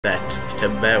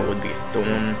Tibet would be a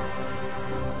thorn.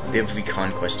 They have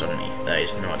reconquest on me. That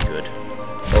is not good.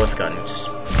 Oh, I forgot to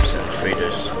send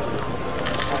traders.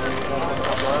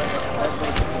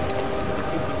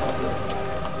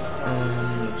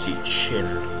 Let's see, Chin.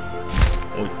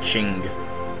 Or Ching.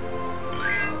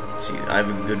 Let's see, I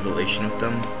have a good relation with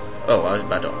them. Oh, I was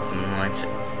about to offer them my mindset.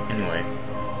 Anyway.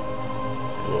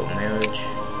 Royal marriage.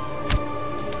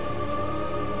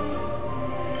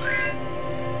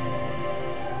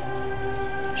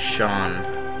 Sean.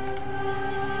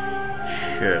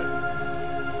 Sure.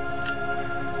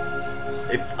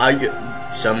 If I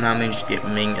somehow manage to get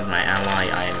Ming as my ally,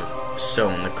 I am so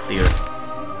in the clear.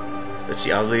 Let's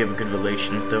see, I really have a good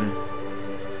relation with them,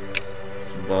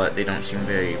 but they don't seem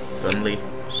very friendly,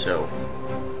 so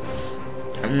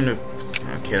I'm gonna...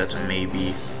 Okay, that's a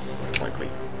maybe. Likely.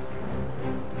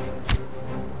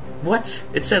 What?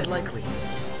 It said likely.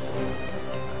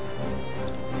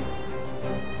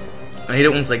 I hate it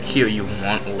when it's like, here, you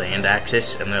want land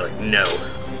access, and they're like, no.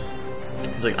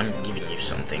 It's like, I'm giving you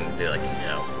something. They're like,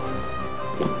 no.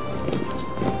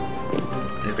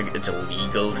 It's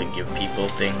illegal to give people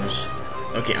things.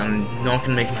 Okay, I'm not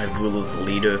gonna make my ruler the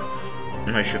leader.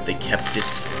 I'm not sure if they kept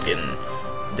it in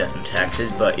death and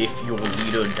taxes, but if your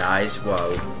leader dies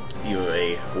while you're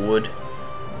a horde,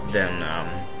 then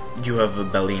you have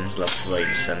rebellions left, right,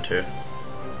 and center.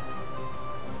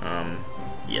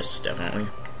 Yes, definitely.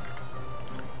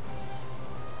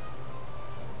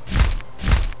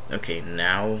 Okay,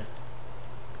 now...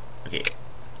 Okay.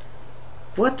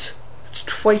 What? It's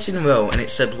twice in a row, and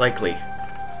it said likely.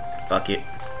 Fuck it.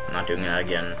 I'm not doing that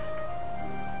again.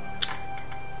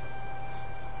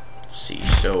 Let's see,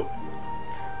 so...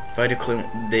 If I declare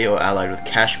they are allied with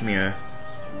Kashmir,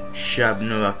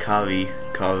 Shabnurakari,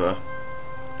 Kara,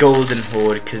 Golden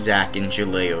Horde, Kazakh, and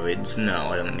Jalairids.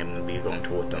 No, I don't think I'm going to be going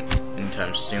toward them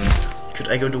anytime soon. Could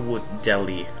I go toward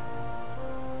Delhi?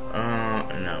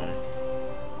 No.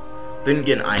 Then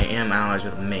again, I am allies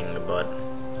with Ming, but...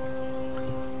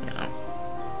 You know.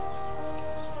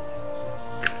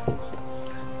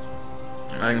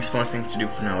 I think the smartest thing to do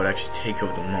for now would actually take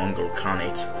over the Mongol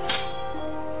Khanate.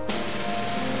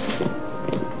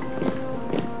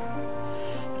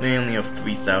 They only have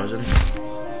 3,000.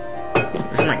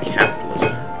 This is my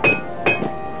capitalism.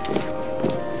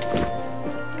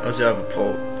 Also,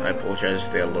 I apologize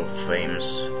if they are low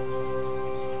frames.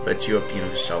 But it's Europa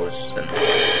Universalis and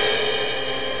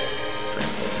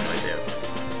frames right there.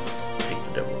 Take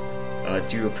the devil.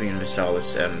 It's Europa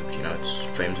Universalis and you know its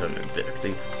frames are a bit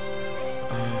active.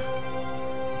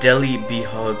 Delhi,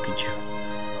 Bihar, Gujarat.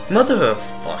 Mother of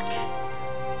fuck.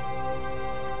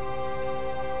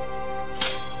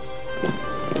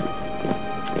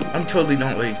 I'm totally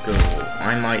not ready to go.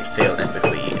 I might fail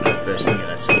epically in the first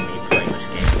minutes of me playing this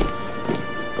game.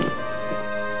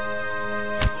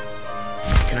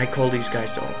 Can I call these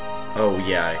guys to... Oh,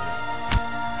 yeah.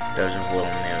 That was a royal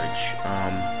marriage.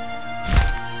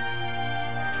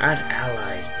 I had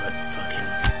allies, but fucking...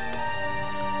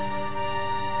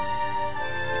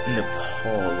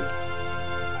 Nepal.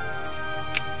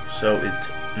 So it's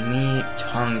me,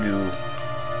 Tangu.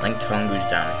 I think Tangu's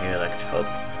down here, like to help.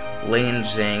 Lane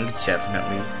Zhang,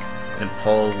 definitely.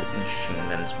 Nepal and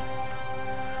Shingan's.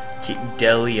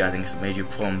 Delhi, I think, is the major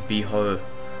problem. Bihar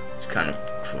is kind of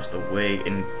across the way.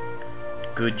 And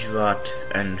Gujarat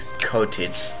and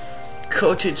Kotids.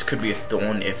 Kotids could be a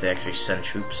thorn if they actually send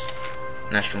troops.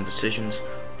 National decisions.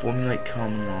 Formulate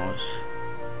common laws.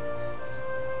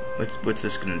 What's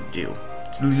this gonna do?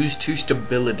 It's lose 2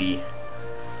 stability.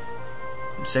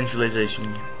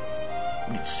 Centralization.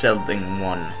 It's selling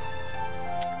 1.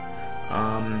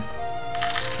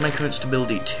 My current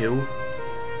stability 2.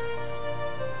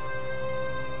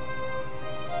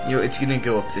 You know, it's gonna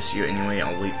go up this year anyway,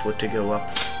 I'll wait for it to go up.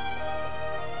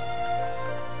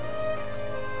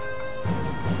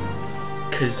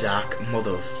 Kazakh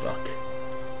motherfuck.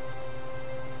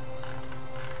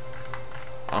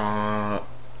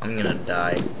 I'm gonna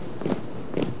die.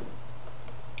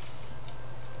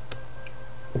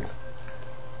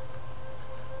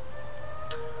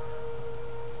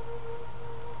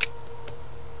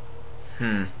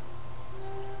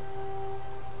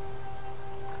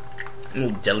 Well,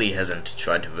 Delhi hasn't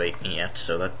tried to rape me yet,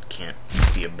 so that can't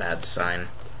be a bad sign.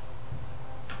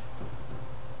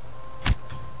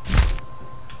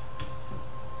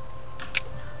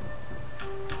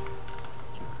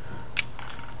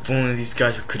 If only these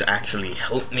guys could actually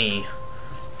help me,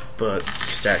 but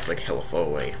just act like hella far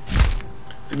away.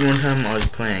 One time I was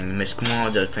playing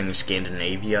Miskmod, I was playing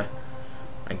Scandinavia.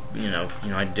 I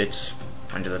did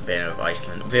under the banner of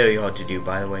Iceland. Very hard to do,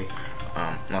 by the way.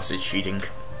 Lots of cheating.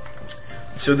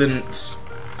 So then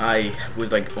I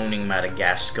was like owning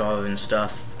Madagascar and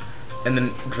stuff, and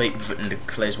then Great Britain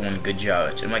declares one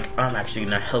Gujarat. I'm like, I'm actually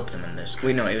gonna help them in this.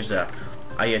 Wait, no, it was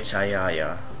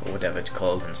Ayutthaya, or whatever it's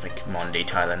called, and it's like modern day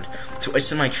Thailand. So I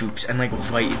sent my troops, and like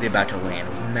right as they're about to land,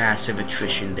 with massive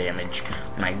attrition damage,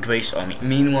 my Grace army.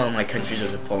 Meanwhile, my countries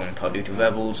are falling apart due to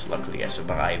rebels. Luckily, I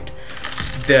survived.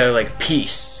 They're like,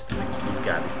 peace. I'm like, you've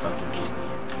gotta be fucking kidding me.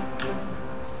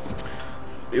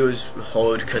 It was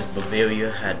hard because Bavaria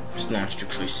had launched a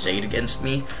crusade against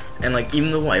me, and like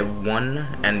even though I won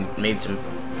and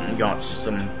got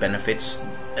some benefits,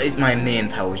 my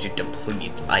manpower was just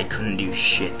depleted. I couldn't do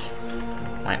shit.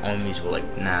 My armies were like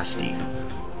nasty.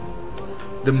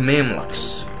 The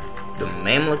Mamluks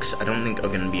I don't think are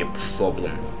gonna be a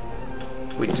problem.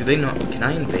 Wait, do they not? Can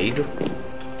I invade?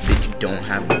 They don't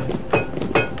have me.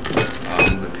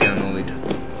 I'm paranoid.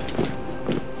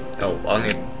 Oh,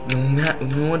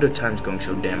 no wonder time's going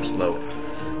so damn slow.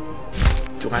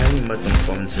 Do I have any Muslim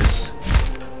provinces?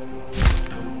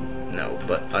 No,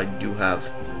 but I do have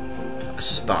a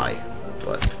spy,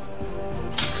 but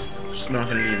it's not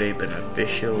going to be very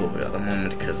beneficial at the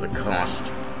moment because of the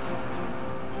cost.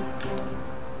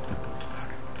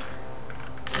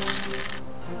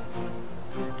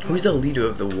 Who's the leader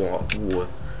of the war?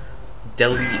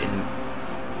 Delhi and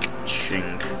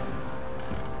Ching.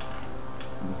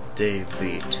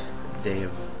 David.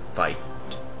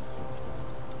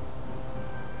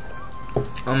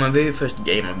 On my very first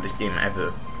game of this game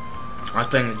ever, I was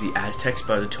playing as the Aztecs,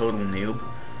 but I was a total noob.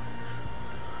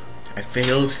 I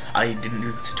failed. I didn't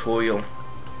do the tutorial.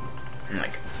 I'm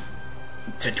like,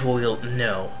 tutorial?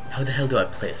 No. How the hell do I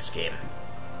play this game?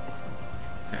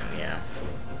 And yeah,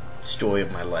 story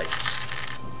of my life.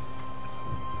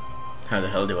 How the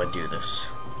hell do I do this?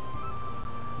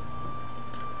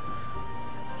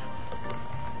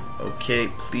 Okay,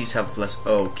 please have less.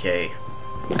 Okay,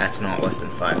 that's not less than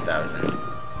 5,000.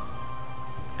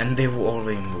 And they were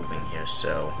already moving here,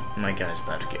 so my guy's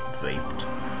about to get raped.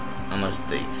 Unless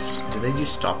they do they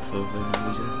just stop for any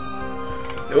reason?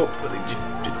 Nope, they just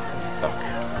fuck.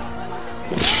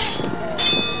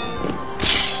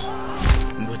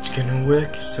 What's gonna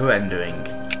work? Surrendering.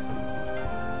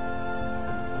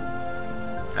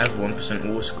 I have 1%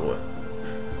 war score.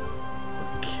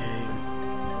 Okay.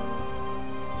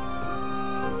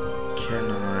 Can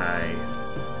I?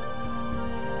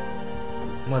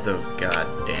 Mother of God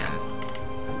damn.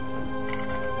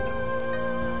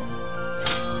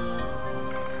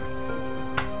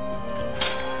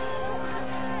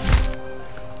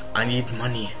 I need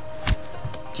money.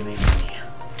 Give me money.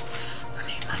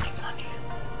 Money.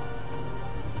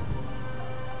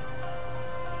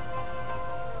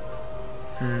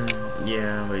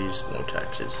 Yeah, raise more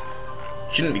taxes.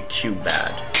 Shouldn't be too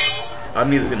bad.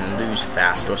 I'm either gonna lose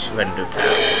fast or surrender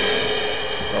fast.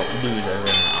 Well, lose as in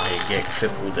I get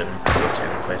crippled and put in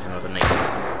place another nation.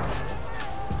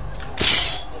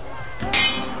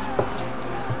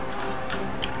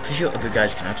 For sure other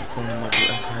guys can actually form a Mughal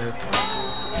empire.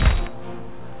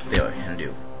 They are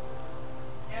Hindu.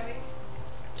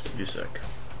 Give me a sec.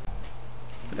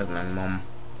 That's my mom.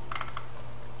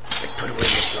 Like, put away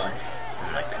this gun.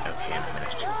 I'm like, okay, in a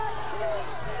minute.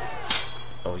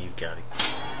 Oh, you got it.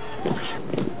 Over here.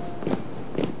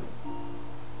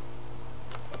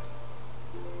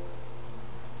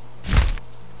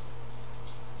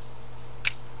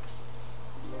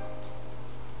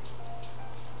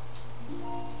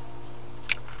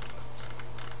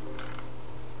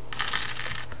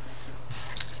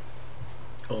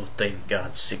 Oh, thank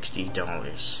God,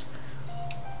 $60.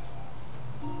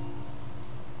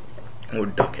 Or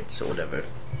ducats, or whatever.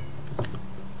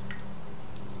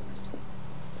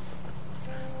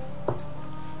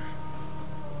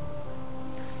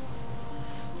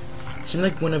 Seems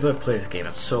like whenever I play this game,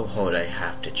 it's so hard I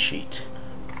have to cheat.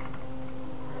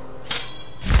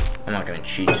 I'm not gonna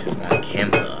cheat on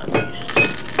camera, at least.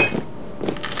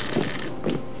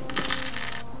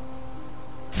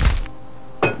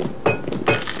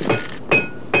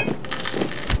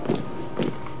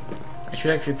 I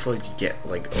should actually probably get,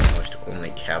 like, almost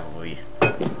only cavalry.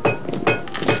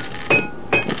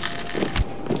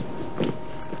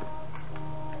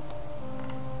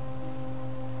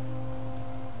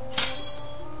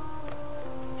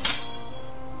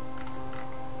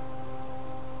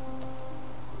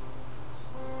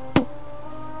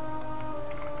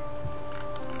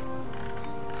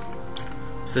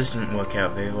 So this didn't work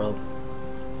out very well.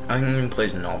 I think I'm gonna play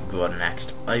as Novgorod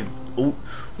next.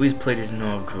 We've played as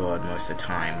Novgorod most of the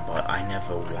time, but I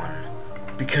never won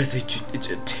because it's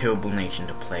a terrible nation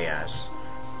to play as.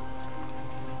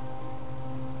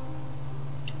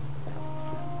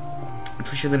 Which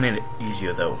wish they made it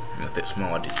easier though. With this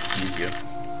mod, it's easier.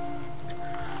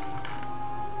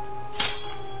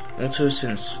 Also,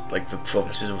 since like the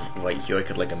provinces are right here, I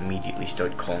could like immediately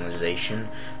start colonization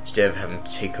instead of having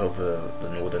to take over the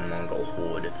northern Mongol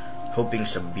horde, hoping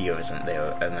Sabir isn't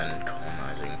there, and then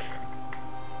colonizing.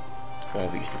 It's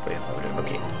obviously way harder.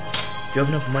 Okay, do you have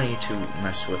enough money to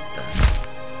mess with them?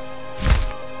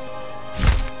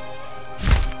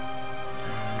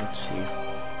 Let's see.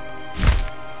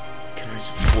 Can I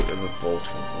support a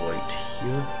revolt right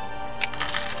here?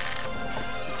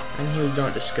 And he was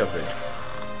not discovered.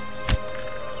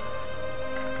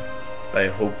 I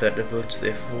hope that diverts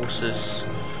their forces.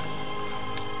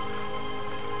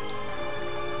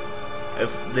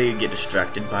 If they get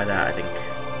distracted by that, I think...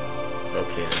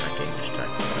 Okay, they're not getting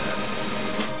distracted by that.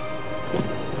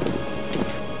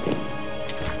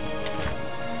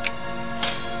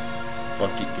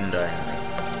 Fuck, you can die anyway.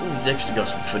 Oh, he's actually got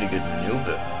some pretty good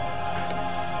maneuver.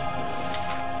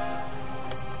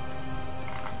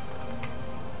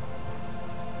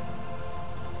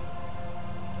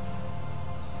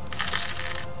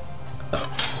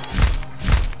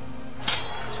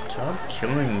 Stop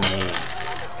killing me.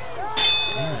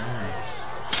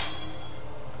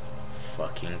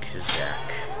 Fucking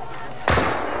Kazakh.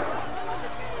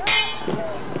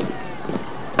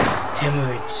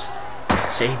 Timurids,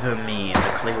 savor me and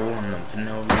declare war on them for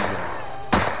no reason.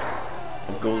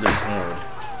 A golden horde.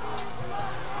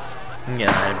 Yeah,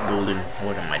 I have golden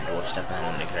horde on my doorstep and that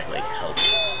wouldn't exactly help.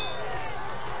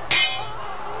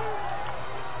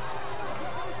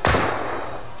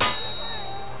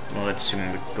 Well, let's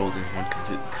assume the golden horde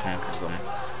completely conquers them.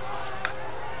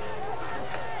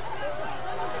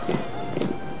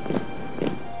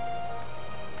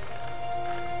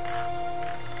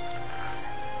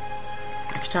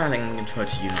 Next time I think I'm going to try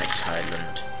to unite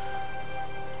Thailand.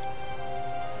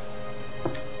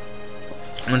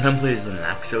 I'm going to play as the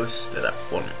Naxos, they're that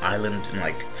one island in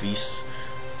like Greece.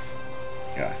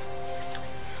 Yeah.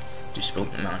 Just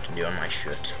spilled Mountain Dew on my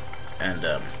shirt. And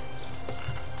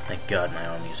thank God my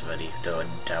army is ready, though I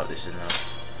doubt this is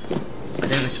enough. I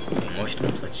think that's almost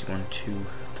enough. Let's see, 1, 2,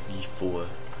 3, 4,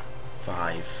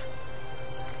 5,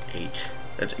 8.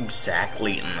 That's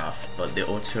exactly enough, but they're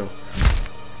also...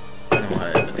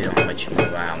 they don't let you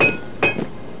move around. I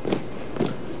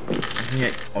can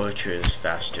get archers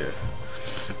faster.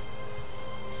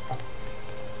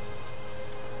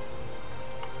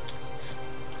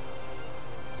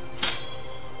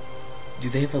 Do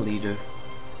they have a leader?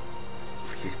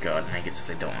 Please God, make it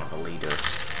so they don't have a leader.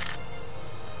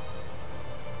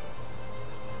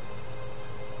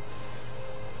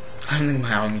 I don't think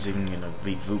my army's even gonna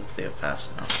regroup there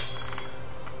fast enough.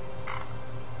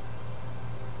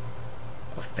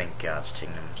 Oh, thank God, it's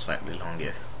taking them slightly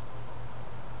longer.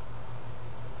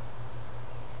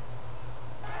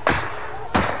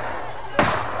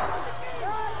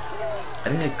 I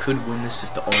think I could win this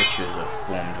if the archers are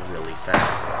formed really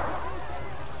fast.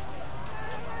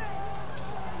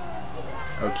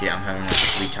 Okay, I'm having like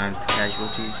 3 times the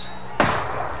casualties.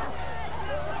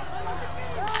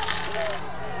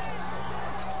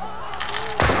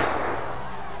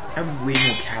 I have way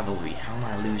more cavalry. How am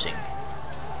I losing?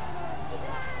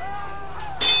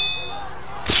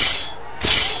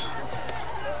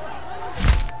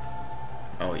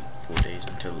 Oh wait, 4 days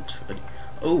until it's ready.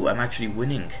 Oh, I'm actually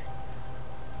winning.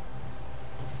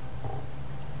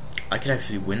 I could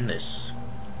actually win this.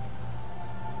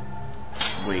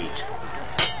 Wait.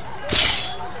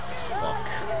 Fuck.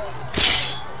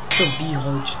 So be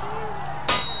hard.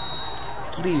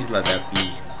 Please let that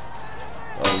be.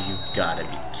 Oh, you gotta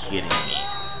be kidding me.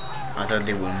 I thought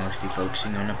they were mostly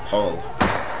focusing on Nepal.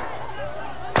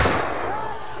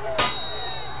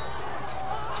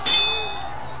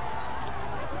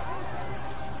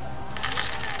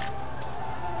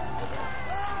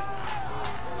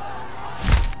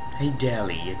 Hey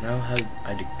Delhi, you know how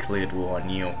I declared war on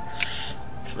you?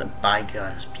 So that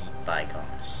bygones be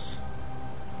bygones.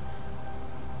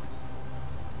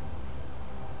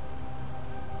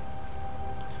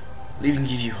 I'll even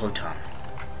give you Hotan.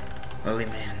 Really,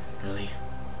 man? Really?